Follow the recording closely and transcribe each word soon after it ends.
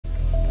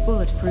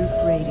Bulletproof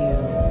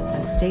Radio,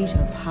 a state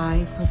of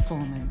high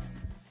performance.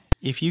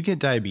 If you get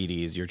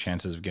diabetes, your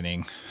chances of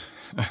getting,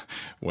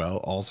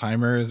 well,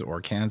 Alzheimer's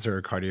or cancer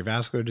or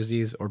cardiovascular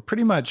disease, or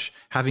pretty much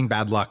having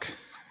bad luck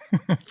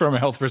from a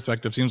health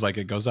perspective, seems like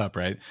it goes up,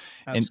 right?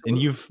 And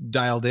you've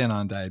dialed in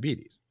on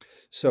diabetes.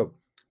 So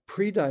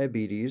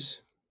prediabetes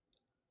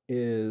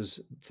is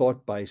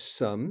thought by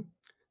some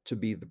to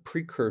be the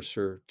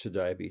precursor to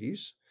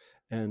diabetes,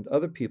 and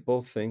other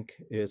people think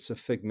it's a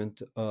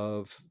figment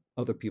of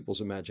other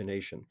people's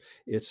imagination.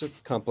 It's a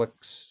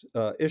complex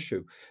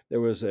issue. There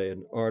was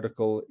an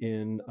article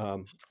in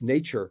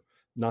Nature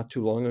not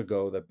too long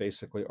ago that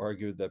basically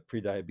argued that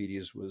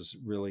prediabetes was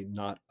really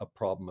not a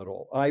problem at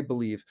all. I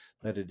believe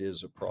that it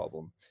is a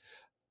problem.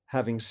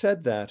 Having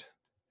said that,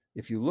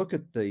 if you look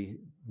at the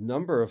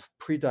number of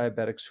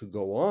prediabetics who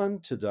go on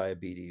to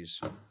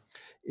diabetes,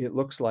 it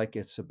looks like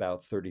it's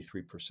about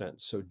 33%.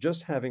 So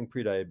just having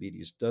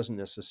prediabetes doesn't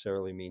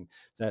necessarily mean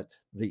that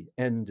the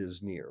end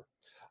is near.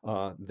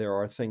 There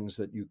are things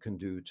that you can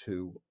do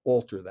to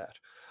alter that.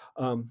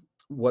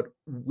 What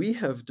we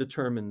have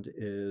determined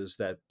is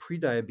that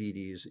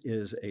prediabetes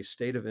is a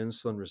state of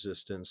insulin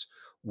resistance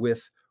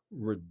with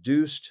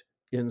reduced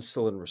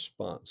insulin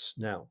response.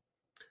 Now,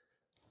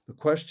 the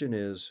question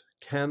is,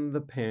 can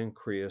the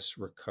pancreas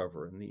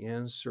recover? And the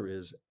answer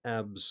is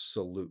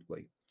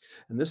absolutely.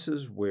 And this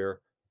is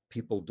where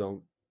people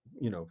don't,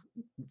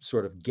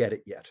 sort of get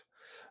it yet.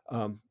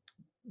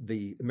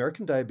 The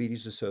American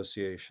Diabetes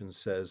Association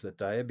says that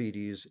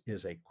diabetes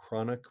is a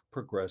chronic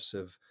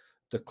progressive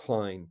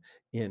decline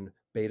in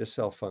beta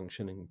cell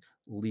functioning,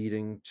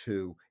 leading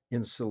to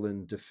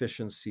insulin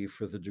deficiency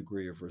for the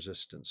degree of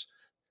resistance.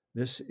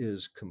 This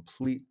is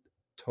complete,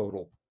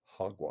 total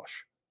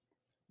hogwash.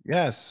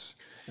 Yes.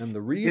 And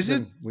the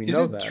reason we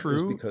know that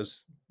is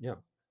because,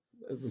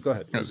 go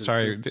ahead. Oh,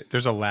 sorry,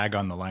 there's a lag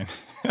on the line.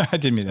 I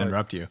didn't mean to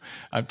interrupt you.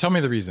 Tell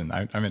me the reason.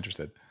 I'm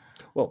interested.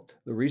 Well,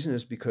 the reason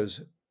is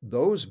because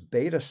those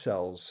beta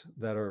cells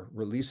that are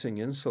releasing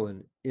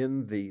insulin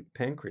in the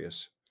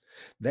pancreas,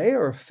 they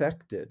are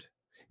affected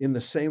in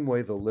the same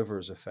way the liver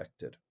is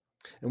affected.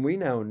 And we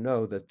now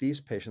know that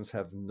these patients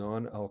have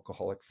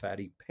non-alcoholic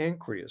fatty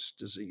pancreas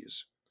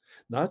disease,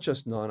 not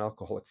just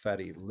non-alcoholic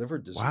fatty liver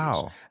disease.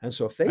 Wow. And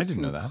so if they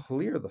can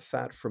clear the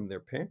fat from their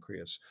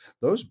pancreas,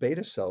 those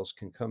beta cells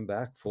can come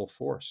back full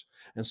force.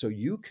 And so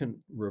you can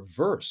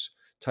reverse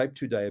type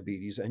 2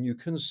 diabetes, and you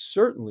can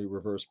certainly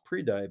reverse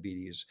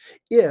prediabetes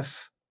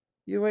if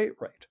you ate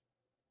right.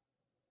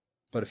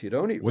 But if you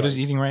don't eat what right, does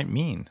eating right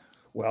mean?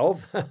 Well,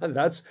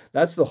 that's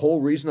the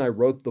whole reason I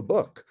wrote the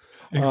book.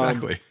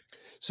 Exactly.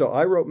 So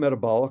I wrote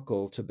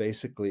Metabolical to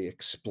basically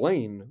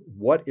explain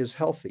what is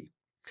healthy.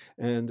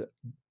 And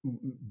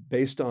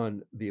based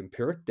on the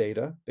empiric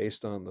data,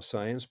 based on the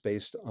science,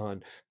 based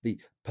on the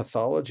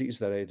pathologies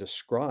that I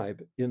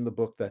describe in the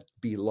book that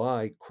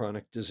belie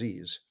chronic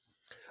disease,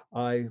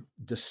 I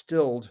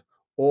distilled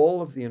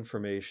all of the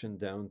information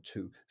down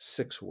to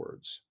 6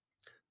 words.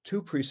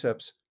 2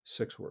 precepts,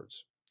 6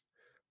 words.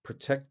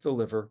 Protect the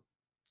liver,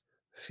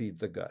 feed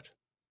the gut.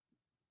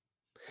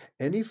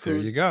 Any food,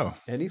 there you go.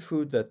 Any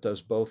food that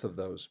does both of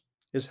those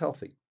is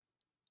healthy.